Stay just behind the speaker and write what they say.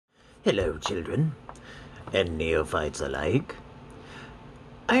Hello, children, and neophytes alike.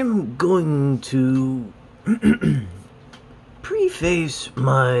 I'm going to preface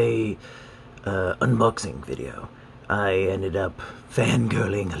my unboxing video. I ended up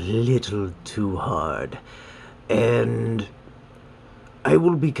fangirling a little too hard, and I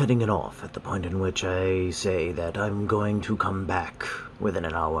will be cutting it off at the point in which I say that I'm going to come back within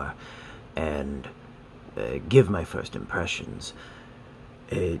an hour and give my first impressions.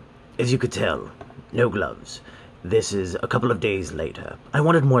 As you could tell, no gloves. This is a couple of days later. I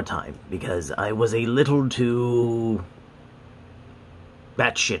wanted more time because I was a little too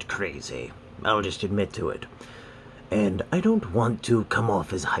batshit crazy. I'll just admit to it. And I don't want to come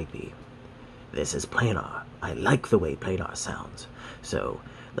off as hypey. This is planar. I like the way planar sounds. So,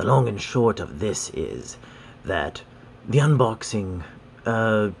 the long and short of this is that the unboxing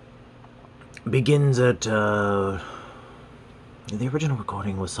begins at the original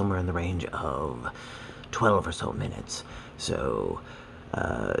recording was somewhere in the range of 12 or so minutes. So,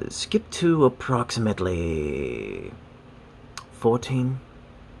 skip to approximately 14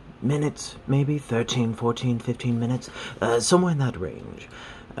 minutes, maybe 13, 14, 15 minutes, somewhere in that range.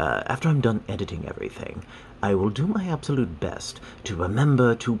 After I'm done editing everything, I will do my absolute best to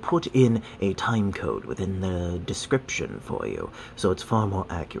remember to put in a time code within the description for you, so it's far more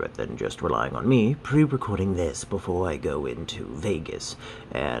accurate than just relying on me pre-recording this before I go into Vegas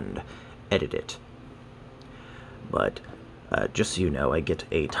and edit it. But just so you know, I get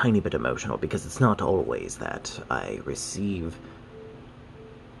a tiny bit emotional because it's not always that I receive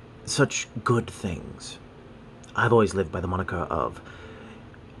such good things. I've always lived by the moniker of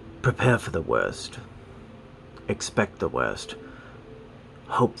prepare for the worst, expect the worst,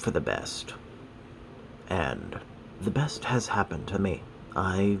 hope for the best. And the best has happened to me.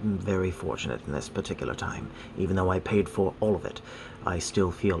 I'm very fortunate in this particular time. Even though I paid for all of it, I still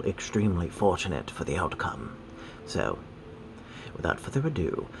feel extremely fortunate for the outcome. So, without further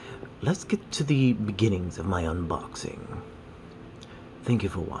ado, let's get to the beginnings of my unboxing. Thank you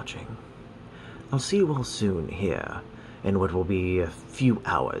for watching. I'll see you all soon here in what will be a few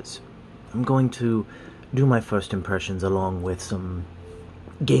hours. I'm going to do my first impressions along with some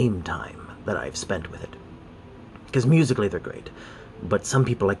game time that I've spent with it. Because musically they're great, but some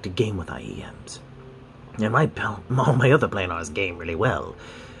people like to game with IEMs. And all my other planars game really well,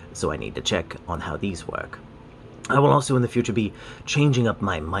 so I need to check on how these work. I will also in the future be changing up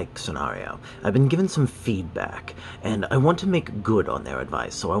my mic scenario. I've been given some feedback, and I want to make good on their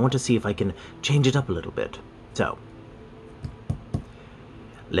advice, so I want to see if I can change it up a little bit. So,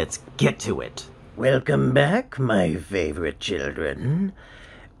 let's get to it. Welcome back, my favorite children.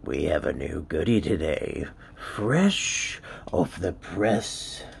 We have a new goodie today, fresh off the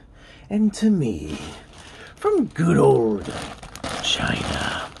press, and to me, from good old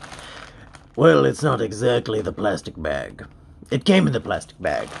China. Well, it's not exactly the plastic bag. It came in the plastic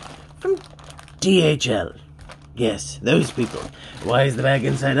bag. From DHL. Yes, those people. Why is the bag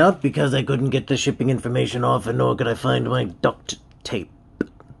inside out? Because I couldn't get the shipping information off, and nor could I find my duct tape.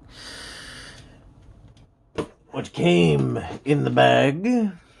 What came in the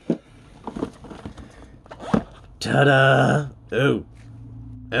bag? Ta-da! Oh,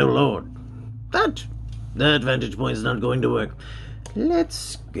 Lord. That vantage point is not going to work.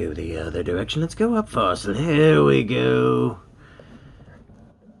 Let's go the other direction. Let's go up Farsil. Here we go.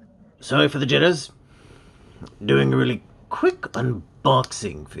 Sorry for the jitters. Doing a really quick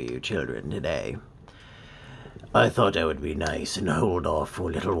unboxing for you children today. I thought I would be nice and hold off for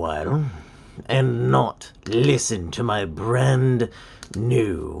a little while and not listen to my brand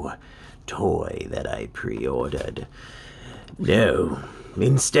new toy that I pre-ordered. No.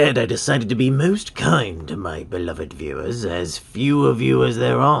 Instead, I decided to be most kind to my beloved viewers, as few of you as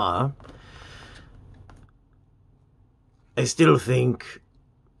there are. I still think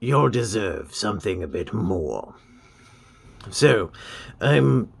you'll deserve something a bit more. So,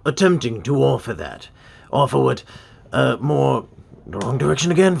 I'm attempting to offer that. Offer what, more... The wrong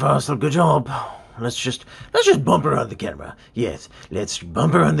direction again, Farsil, good job. Let's just bump around the camera. Yes, let's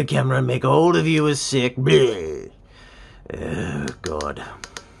bump around the camera and make all the viewers sick. Bleh. Oh, God.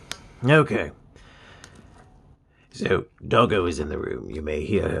 Okay. So, Doggo is in the room. You may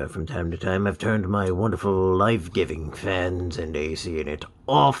hear her from time to time. I've turned my wonderful life-giving fans and AC unit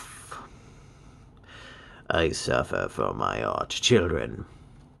off. I suffer for my art. Children.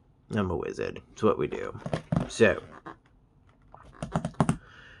 I'm a wizard. It's what we do. So,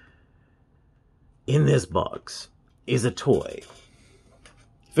 in this box is a toy.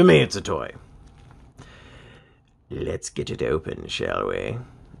 For me, it's a toy. Let's get it open, shall we?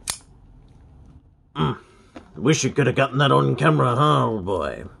 Wish you could have gotten that on camera, huh, old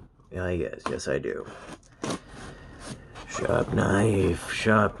boy? Ah, yes, I do. Sharp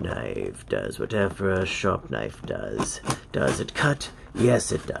knife, does whatever a sharp knife does. Does it cut?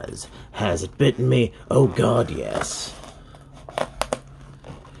 Yes, it does. Has it bitten me? Oh, God, yes.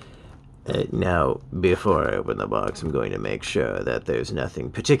 Now, before I open the box, I'm going to make sure that there's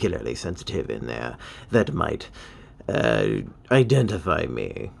nothing particularly sensitive in there that might identify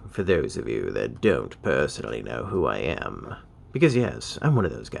me, for those of you that don't personally know who I am. Because, yes, I'm one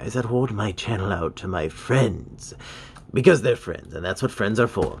of those guys that hold my channel out to my friends. Because they're friends, and that's what friends are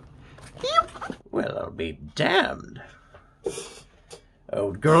for. Well, I'll be damned.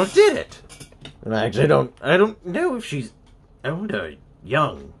 Old girl did it. And I actually I don't know if she's old or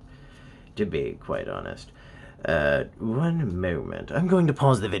young, to be quite honest. One moment. I'm going to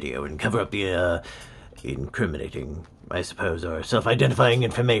pause the video and cover up the, incriminating, I suppose, or self-identifying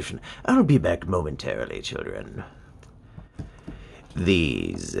information. I'll be back momentarily, children.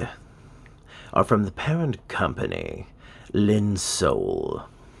 These are from the parent company, Linsoul.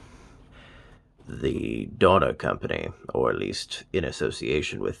 The daughter company, or at least in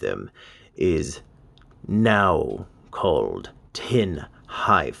association with them, is now called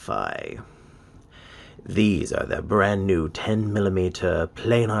HiFi. These are the brand new 10mm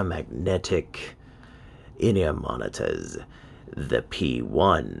planar magnetic in-ear monitors, the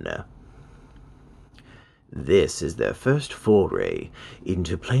P1. This is their first foray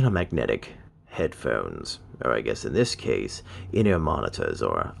into planar magnetic headphones, or I guess in this case, in-ear monitors,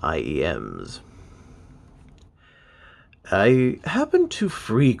 or IEMs. I happen to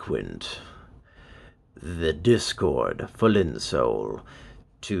frequent the Discord for Linsoul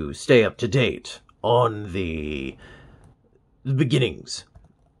to stay up to date on the beginnings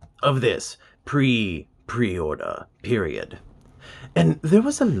of this pre-order period. And there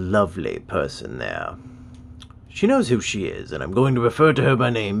was a lovely person there. She knows who she is, and I'm going to refer to her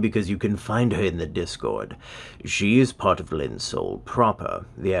by name because you can find her in the Discord. She is part of Linsoul proper,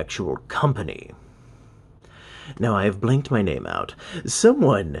 the actual company. Now, I have blinked my name out.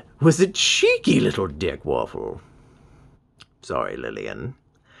 Someone was a cheeky little dick waffle. Sorry, Lillian.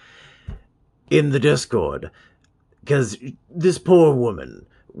 In the Discord, because this poor woman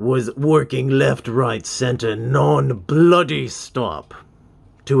was working left, right, center, non-bloody stop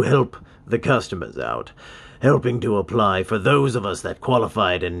to help the customers out, helping to apply for those of us that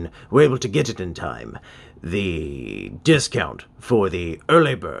qualified and were able to get it in time, the discount for the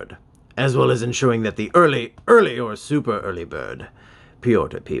early bird, as well as ensuring that the early or super early bird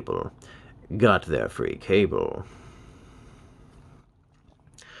pre-order people got their free cable.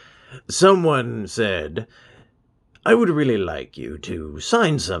 Someone said, I would really like you to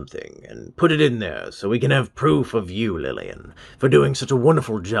sign something and put it in there so we can have proof of you, Lillian, for doing such a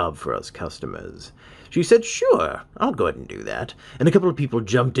wonderful job for us customers. She said, sure, I'll go ahead and do that. And a couple of people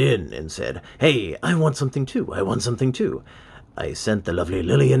jumped in and said, hey, I want something too, I want something too. I sent the lovely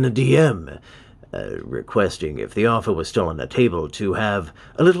Lillian a DM, requesting if the offer was still on the table to have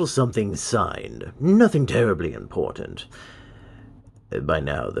a little something signed. Nothing terribly important. By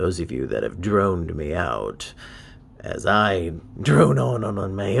now, those of you that have droned me out, as I drone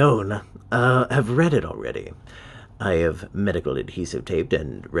on my own, have read it already. I have medical adhesive taped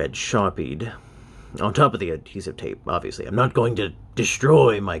and red sharpied. On top of the adhesive tape, obviously, I'm not going to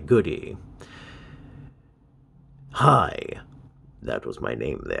destroy my goodie. Hi, that was my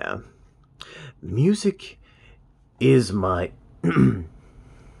name there. Music is my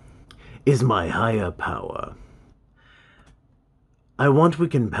is my higher power. I want we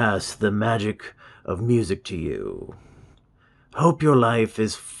can pass the magic of music to you. Hope your life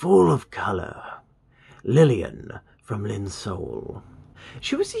is full of color. Lillian from Linsoul.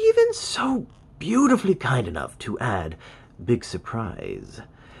 She was even so beautifully kind enough to add, big surprise.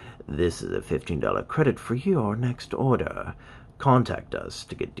 This is a $15 credit for your next order. Contact us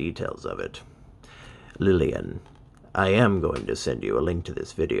to get details of it. Lillian, I am going to send you a link to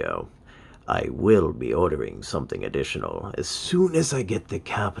this video. I will be ordering something additional as soon as I get the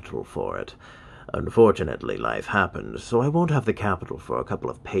capital for it. Unfortunately, life happened, so I won't have the capital for a couple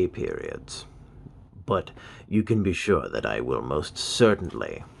of pay periods. But you can be sure that I will most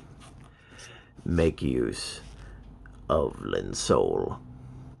certainly make use of Linsoul.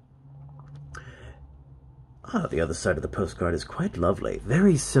 Ah, the other side of the postcard is quite lovely.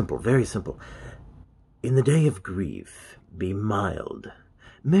 Very simple, very simple. In the day of grief, be mild.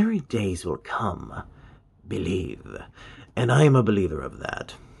 Merry days will come. Believe. And I am a believer of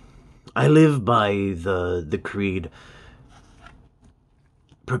that. I live by the creed,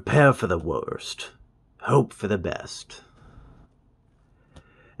 prepare for the worst, hope for the best,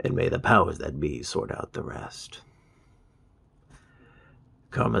 and may the powers that be sort out the rest.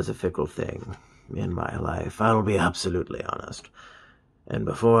 Karma's a fickle thing in my life, I'll be absolutely honest. And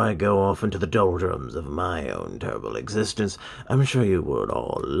before I go off into the doldrums of my own terrible existence, I'm sure you would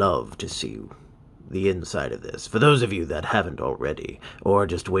all love to see the inside of this, for those of you that haven't already, or are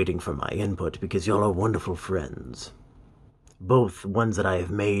just waiting for my input because y'all are wonderful friends. Both ones that I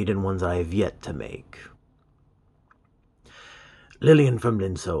have made and ones I have yet to make. Lillian from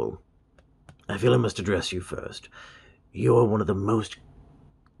Linsoul, I feel I must address you first. You're one of the most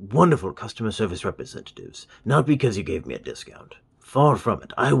wonderful customer service representatives, not because you gave me a discount. Far from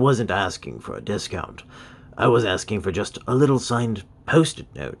it. I wasn't asking for a discount. I was asking for just a little signed post-it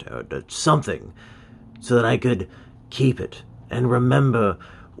note or something so that I could keep it and remember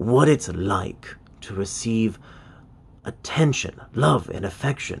what it's like to receive attention, love, and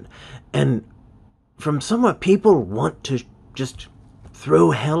affection. And from someone people want to just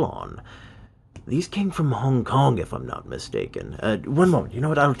throw hell on. These came from Hong Kong, if I'm not mistaken. One moment. You know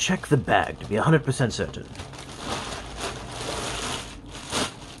what? I'll check the bag to be 100% certain.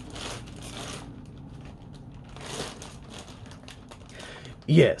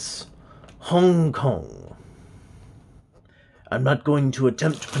 Yes, Hong Kong. I'm not going to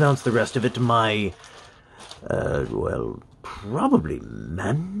attempt to pronounce the rest of it. My, well, probably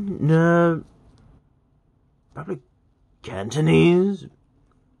probably Cantonese?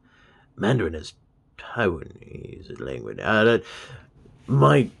 Mandarin is Taiwanese language.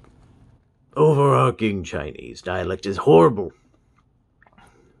 My overarching Chinese dialect is horrible.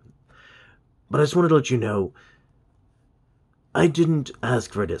 But I just wanted to let you know, I didn't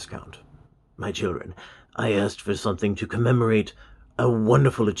ask for a discount, my children. I asked for something to commemorate a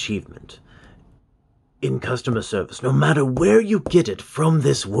wonderful achievement in customer service, no matter where you get it from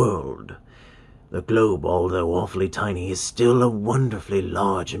this world. The globe, although awfully tiny, is still a wonderfully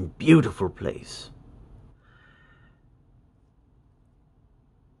large and beautiful place.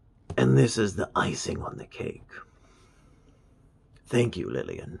 And this is the icing on the cake. Thank you,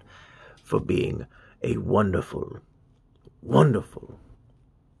 Lillian, for being a wonderful, wonderful,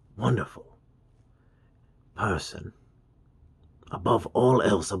 wonderful person. Above all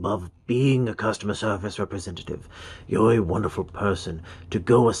else, above being a customer service representative, you're a wonderful person to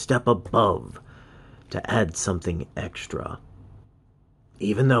go a step above, to add something extra.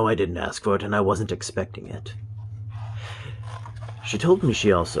 Even though I didn't ask for it and I wasn't expecting it. She told me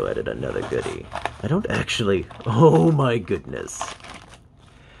she also added another goodie. I don't actually... Oh my goodness.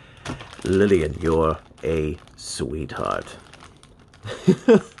 Lillian, you're a sweetheart.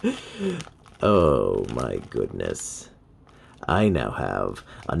 Oh my goodness. I now have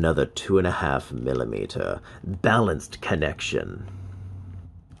another 2.5mm balanced connection.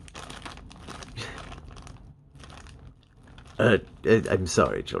 I'm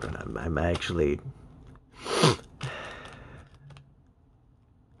sorry, children. I'm actually...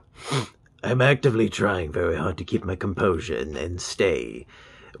 I'm actively trying very hard to keep my composure and stay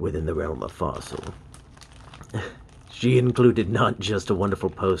within the realm of Farsil. She included not just a wonderful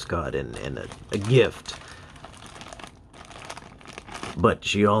postcard and a gift, but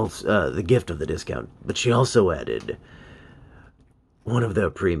she also, the gift of the discount, but she also added one of their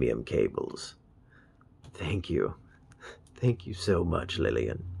premium cables. Thank you. Thank you so much,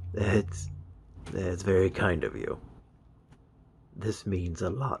 Lillian. That's very kind of you. This means a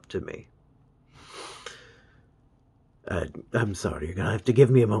lot to me. I'm sorry, you're gonna have to give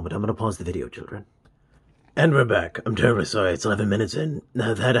me a moment. I'm gonna pause the video, children. And we're back. I'm terribly sorry, it's 11 minutes in.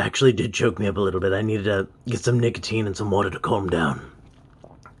 That actually did choke me up a little bit. I needed to get some nicotine and some water to calm down.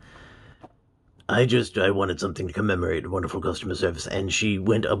 I wanted something to commemorate wonderful customer service, and she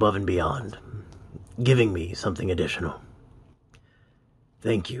went above and beyond, giving me something additional.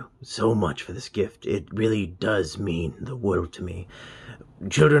 Thank you so much for this gift. It really does mean the world to me.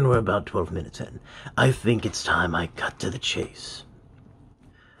 Children, we're about 12 minutes in. I think it's time I cut to the chase.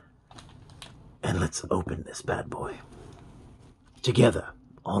 And let's open this bad boy. Together,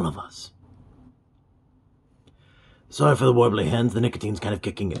 all of us. Sorry for the warbly hands, the nicotine's kind of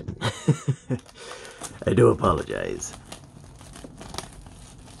kicking in. I do apologize.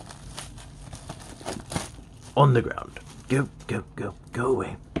 On the ground. Go, go, go, go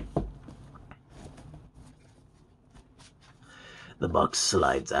away. The box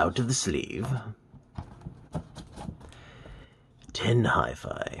slides out of the sleeve. 10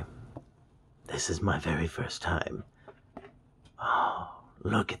 HiFi. This is my very first time. Oh,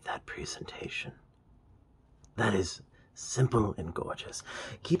 look at that presentation. That is simple and gorgeous.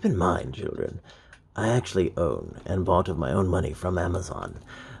 Keep in mind, children, I actually own and bought of my own money from Amazon.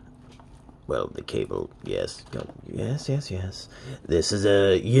 Well, the cable, yes. Yes. This is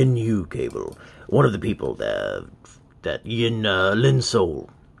a Yin Yu cable. One of the people there that Linsoul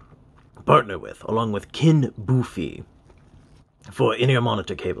partner with, along with Kin Boofy, for in-ear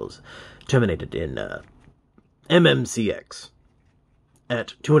monitor cables terminated in MMCX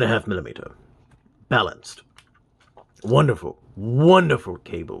at 2.5mm. Balanced. Wonderful, wonderful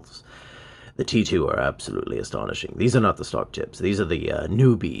cables. The T2 are absolutely astonishing. These are not the stock tips. These are the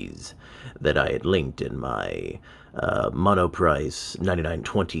newbies that I had linked in my monoprice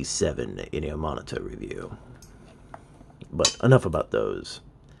 9927 in-ear monitor review. But enough about those.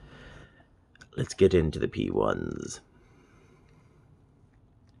 Let's get into the P1s.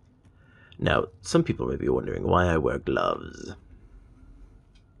 Now, some people may be wondering why I wear gloves.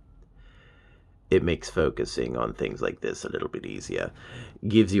 It makes focusing on things like this a little bit easier.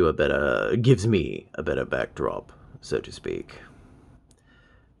 Gives me a better backdrop, so to speak.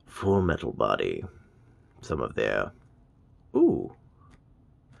 Full metal body. Some of their,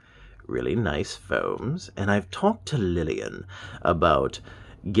 really nice foams. And I've talked to Lillian about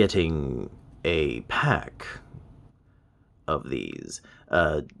getting a pack of these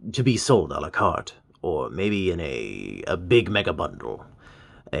to be sold a la carte, or maybe in a big mega bundle.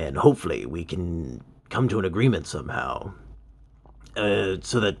 And hopefully we can come to an agreement somehow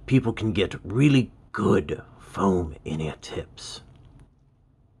so that people can get really good foam in-ear tips.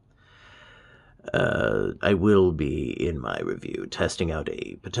 I will be, in my review, testing out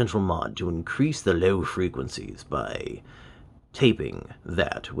a potential mod to increase the low frequencies by taping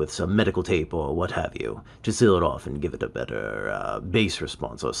that with some medical tape or what have you to seal it off and give it a better bass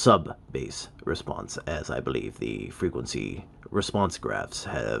response or sub-bass response, as I believe the frequency response graphs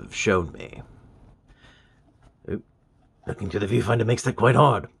have shown me. Looking through the viewfinder makes that quite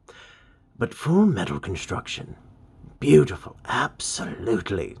hard. But full metal construction. Beautiful.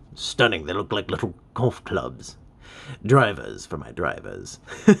 Absolutely stunning. They look like little golf clubs. Drivers for my drivers.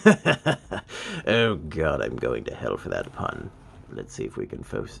 Oh god, I'm going to hell for that pun. Let's see if we can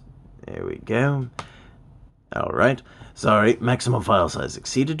focus. There we go. Alright. Sorry, maximum file size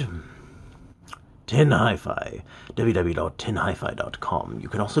exceeded. 10 HiFi. www.10hifi.com. You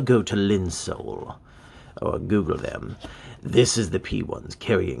can also go to Linsoul or Google them. This is the P1's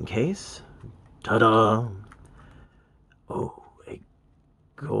carrying case. Ta-da! Oh, a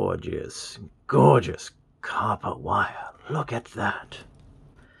gorgeous, gorgeous copper wire. Look at that.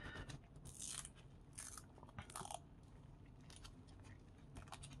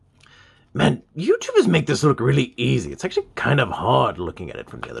 Man, YouTubers make this look really easy. It's actually kind of hard looking at it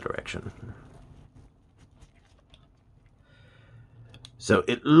from the other direction. So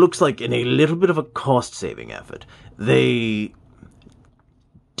it looks like in a little bit of a cost-saving effort, they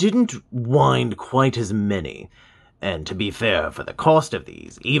didn't wind quite as many. And to be fair, for the cost of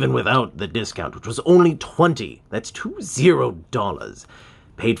these, even without the discount, which was only $20, that's $20,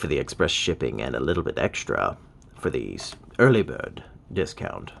 paid for the express shipping and a little bit extra for the early bird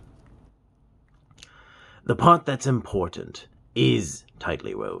discount. The part that's important is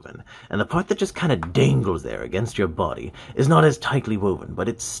tightly woven, and the part that just kind of dangles there against your body is not as tightly woven, but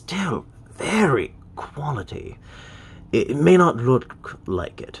it's still very quality. It may not look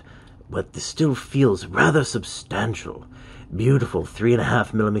like it, but this still feels rather substantial. Beautiful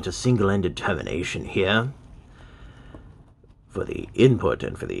 3.5mm single-ended termination here for the input,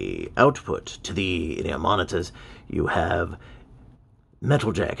 and for the output to the in-ear monitors, you have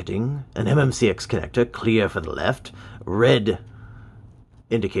metal jacketing, an MMCX connector, clear for the left, red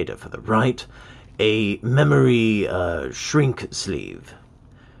indicator for the right, a memory shrink sleeve,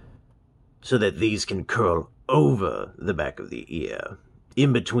 so that these can curl over the back of the ear,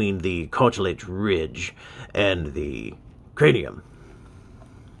 in between the cartilage ridge and the cranium.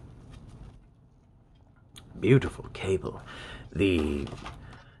 Beautiful cable. The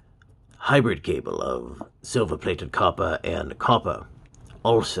hybrid cable of silver-plated copper and copper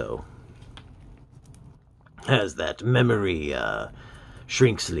also has that memory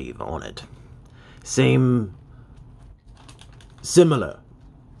shrink sleeve on it. Similar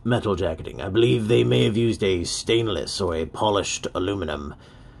metal jacketing. I believe they may have used a stainless or a polished aluminum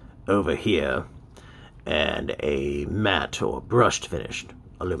over here, and a matte or brushed finished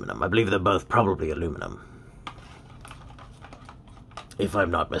aluminum. I believe they're both probably aluminum, if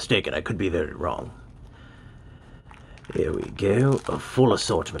I'm not mistaken. I could be very wrong. Here we go. A full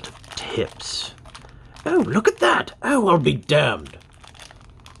assortment of tips. Oh, look at that! Oh, I'll be damned!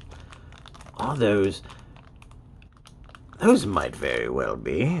 Are those... Those might very well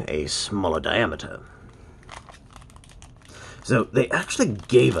be a smaller diameter. So they actually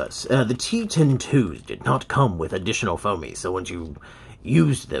gave us... the T102s did not come with additional foamies, so once you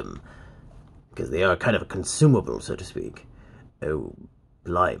used them, because they are kind of a consumable, so to speak. Oh,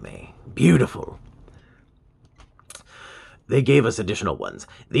 blimey. Beautiful. they gave us additional ones.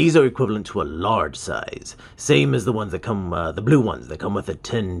 These are equivalent to a large size. Same as the ones that come, the blue ones that come with the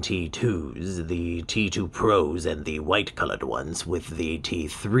 10 T2s, the T2 Pros, and the white-colored ones with the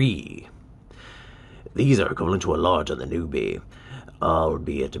T3. These are equivalent to a large on the newbie,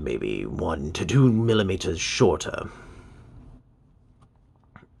 albeit maybe 1 to 2 millimeters shorter.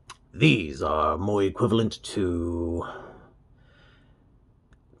 These are more equivalent to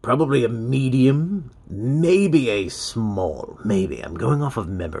probably a medium, maybe a small, maybe. I'm going off of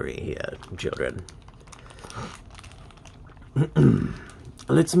memory here, children.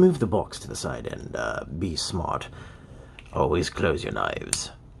 Let's move the box to the side and be smart. Always close your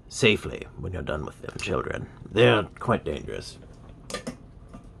knives safely when you're done with them, children. They're quite dangerous.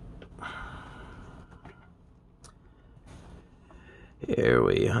 Here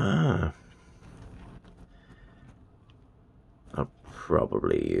we are. I'll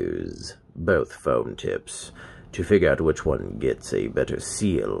probably use both foam tips to figure out which one gets a better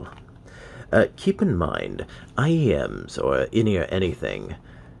seal. Keep in mind, IEMs, or in-ear anything,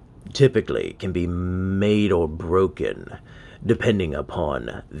 typically can be made or broken depending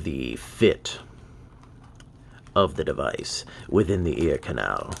upon the fit of the device within the ear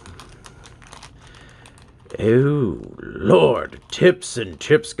canal. Oh, Lord, tips and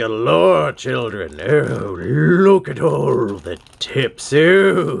tips galore, children. Oh, look at all the tips.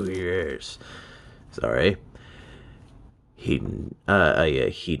 Oh, yes. Sorry. Hedonism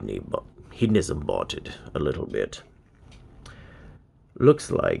bought it a little bit.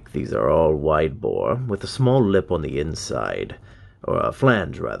 Looks like these are all wide bore, with a small lip on the inside, or a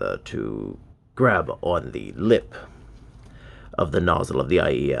flange, rather, to grab on the lip of the nozzle of the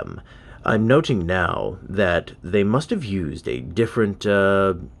IEM. I'm noting now that they must have used a different,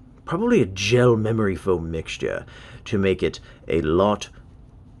 probably a gel memory foam mixture to make it a lot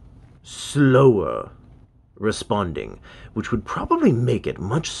slower responding, which would probably make it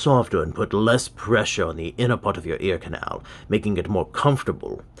much softer and put less pressure on the inner part of your ear canal, making it more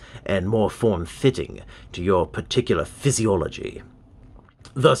comfortable and more form-fitting to your particular physiology,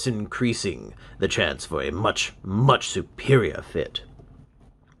 thus increasing the chance for a much, much superior fit.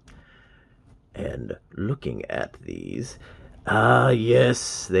 And looking at these,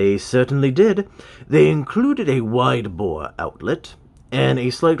 yes, they certainly did. They included a wide-bore outlet and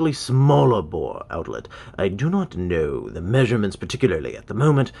a slightly smaller bore outlet. I do not know the measurements particularly at the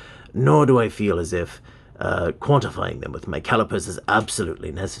moment, nor do I feel as if quantifying them with my calipers is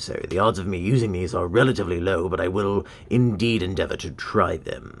absolutely necessary. The odds of me using these are relatively low, but I will indeed endeavor to try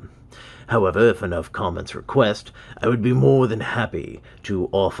them. However, if enough comments request, I would be more than happy to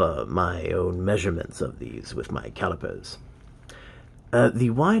offer my own measurements of these with my calipers.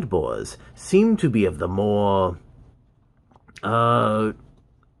 The wide bores seem to be of the more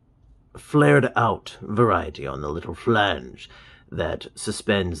flared out variety on the little flange that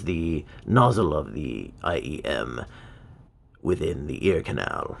suspends the nozzle of the IEM within the ear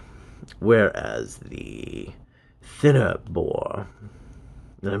canal, whereas the thinner bore,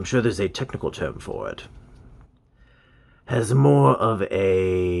 and I'm sure there's a technical term for it, has more of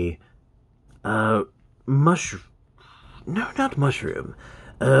a mushroom, no, not mushroom,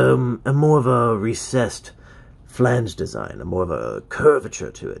 a more of a recessed flange design, a more of a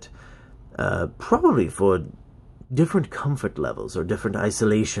curvature to it, probably for different comfort levels or different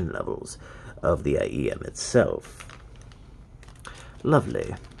isolation levels of the IEM itself.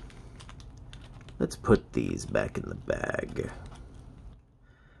 Lovely. Let's put these back in the bag.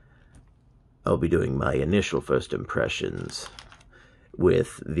 I'll be doing my initial first impressions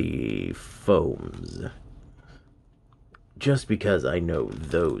with the foams, just because I know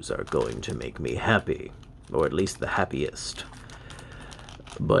those are going to make me happy, or at least the happiest.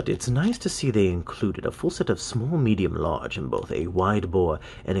 But it's nice to see they included a full set of small, medium, large in both a wide bore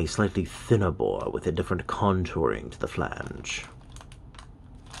and a slightly thinner bore with a different contouring to the flange.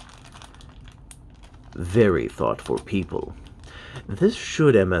 Very thoughtful people. This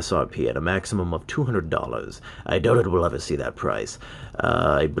should MSRP at a maximum of $200. I doubt it will ever see that price.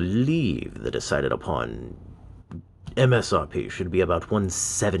 I believe the decided upon MSRP should be about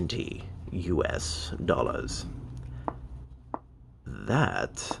 $170 US dollars.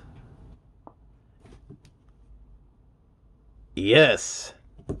 That... Yes,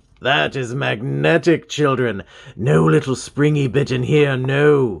 that is magnetic, children. No little springy bit in here,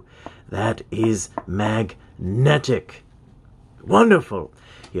 no. That is magnetic. Wonderful.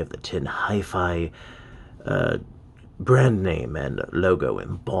 You have the tin HiFi brand name and logo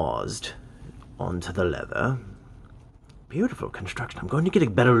embossed onto the leather. Beautiful construction. I'm going to get a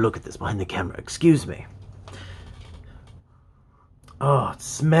better look at this behind the camera. Excuse me. Oh, it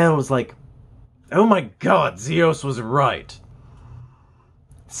smells like Oh my god, Zeus was right.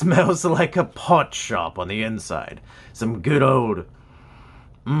 Smells like a pot shop on the inside. Some good old...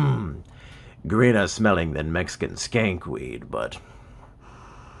 greener smelling than Mexican skankweed, but...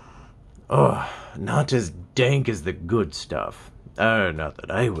 oh, not as dank as the good stuff. Oh, not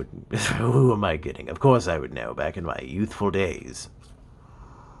that I would... who am I kidding? Of course I would know, back in my youthful days.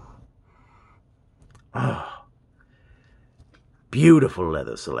 Oh, beautiful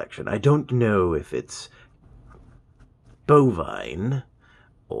leather selection. I don't know if it's bovine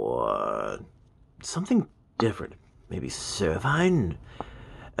or something different. Maybe cervine?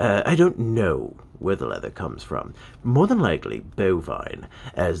 I don't know where the leather comes from. More than likely bovine,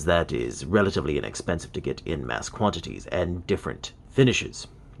 as that is relatively inexpensive to get in mass quantities and different finishes.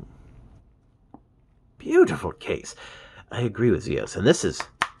 Beautiful case. I agree with Zeus, and this is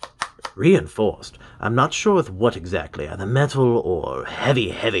reinforced. I'm not sure with what exactly, either metal or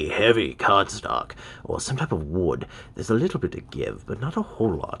heavy cardstock, or some type of wood. There's a little bit of give, but not a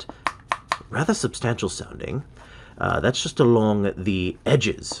whole lot. Rather substantial sounding. That's just along the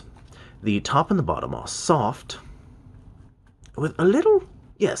edges. The top and the bottom are soft, with a little,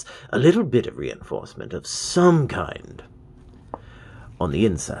 yes, a little bit of reinforcement of some kind on the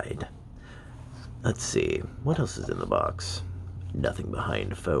inside. Let's see, what else is in the box? Nothing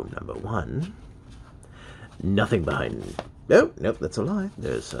behind foam number 1. Nothing behind... oh, nope, that's a lie.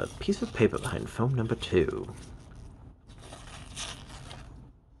 There's a piece of paper behind foam number 2.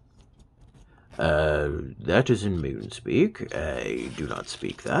 That is in moon speak. I do not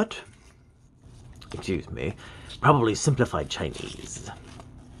speak that. Excuse me. Probably simplified Chinese.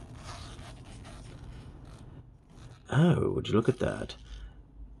 Oh, would you look at that?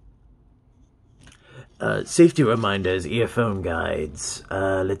 Safety reminders, earphone guides.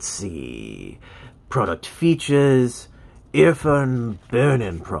 Let's see. Product features. Earphone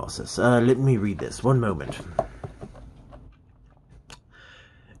burn-in process. Let me read this. One moment.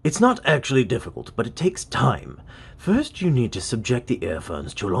 It's not actually difficult, but it takes time. First, you need to subject the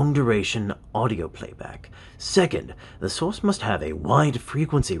earphones to long-duration audio playback. Second, the source must have a wide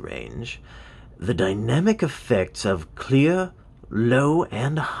frequency range. The dynamic effects of clear, low,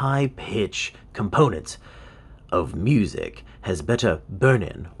 and high-pitch components of music has better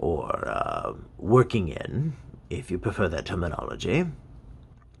burn-in, or working in, if you prefer that terminology.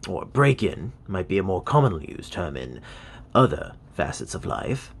 Or break-in might be a more commonly used term in other facets of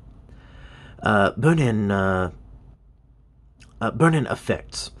life. Burn-in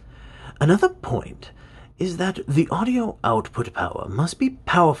effects. Another point is that the audio output power must be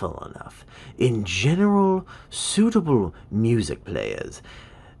powerful enough in general suitable music players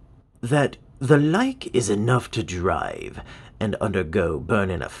that the like is enough to drive and undergo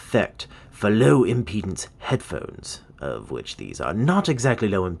burn-in effect for low impedance headphones, of which these are not exactly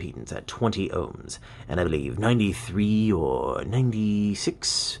low impedance at 20 ohms, and I believe 93 or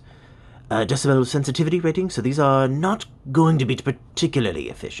 96 decibel sensitivity rating, so these are not going to be particularly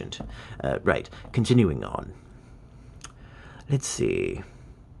efficient. Right, continuing on. Let's see.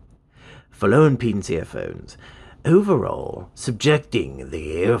 For low impedance earphones, overall, subjecting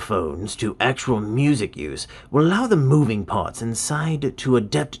the earphones to actual music use will allow the moving parts inside to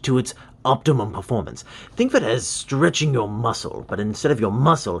adapt to its optimum performance. Think of it as stretching your muscle, but instead of your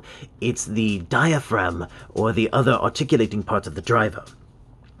muscle, it's the diaphragm or the other articulating parts of the driver.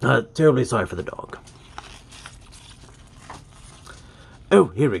 Terribly sorry for the dog. Oh,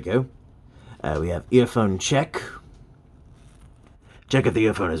 here we go. We have earphone check. Check if the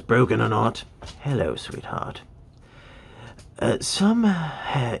earphone is broken or not. Hello, sweetheart. Some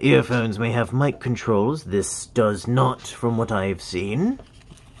earphones may have mic controls. This does not, from what I've seen.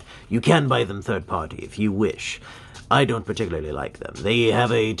 You can buy them third party if you wish. I don't particularly like them. They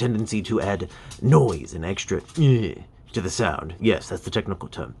have a tendency to add noise and extra to the sound. Yes, that's the technical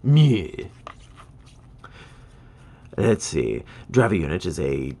term. Let's see. Driver unit is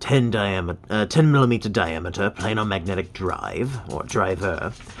a 10 millimeter diameter planar magnetic drive, or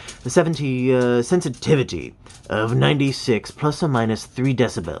driver. The 70 sensitivity of 96 plus or minus 3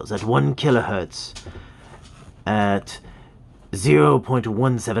 decibels at 1 kilohertz at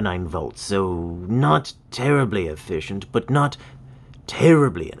 0.179 volts, so not terribly efficient, but not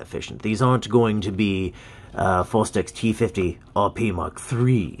terribly inefficient. These aren't going to be Forstex T50 RP Mark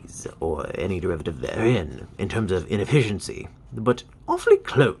IIIs, or any derivative therein, in terms of inefficiency, but awfully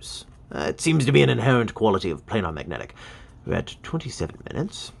close. It seems to be an inherent quality of planar magnetic. We're at 27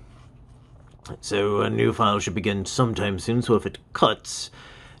 minutes. So a new file should begin sometime soon, so if it cuts,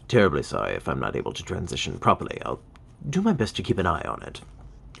 terribly sorry if I'm not able to transition properly. I'll do my best to keep an eye on it.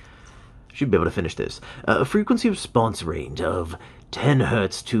 Should be able to finish this. A frequency response range of 10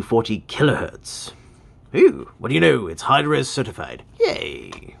 Hz to 40 kHz. Ooh, what do you know? It's high-res certified.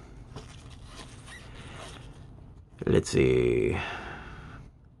 Yay! Let's see.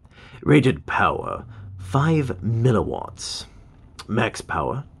 Rated power, 5 milliwatts. Max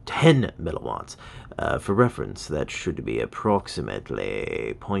power, 10 milliwatts. For reference, that should be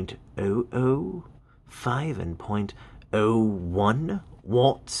approximately 0.005 and 0.01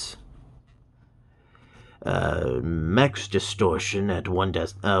 watts. Max distortion at 1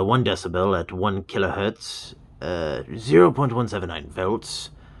 decibel at 1 kilohertz, 0.179 volts.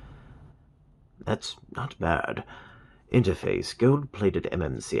 That's not bad. Interface, gold-plated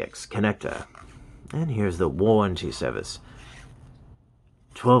MMCX connector. And here's the warranty service.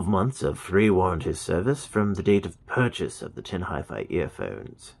 12 months of free warranty service from the date of purchase of the 10 HiFi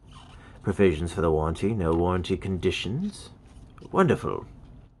earphones. Provisions for the warranty, no warranty conditions. Wonderful.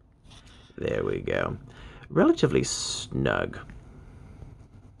 There we go. Relatively snug.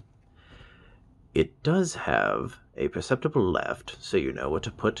 It does have a perceptible left, so you know where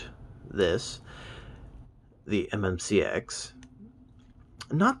to put this. The MMCX.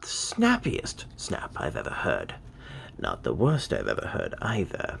 Not the snappiest snap I've ever heard. Not the worst I've ever heard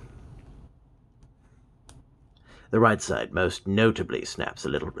either. The right side most notably snaps a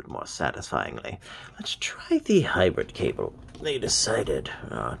little bit more satisfyingly. Let's try the hybrid cable. Lillian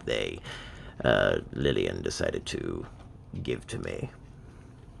decided to give to me.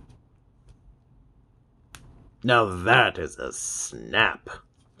 Now that is a snap.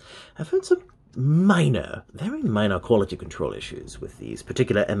 I've had some very minor quality control issues with these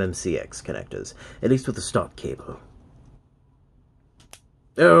particular MMCX connectors, at least with the stock cable.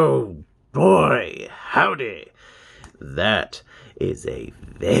 Oh boy, howdy! That is a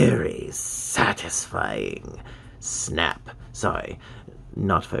very satisfying snap. Sorry,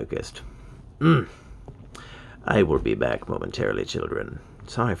 not focused. I will be back momentarily, children.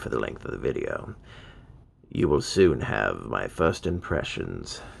 Sorry for the length of the video. You will soon have my first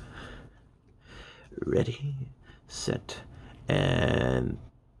impressions. Ready, set, and...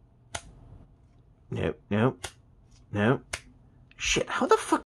 No. Shit, how the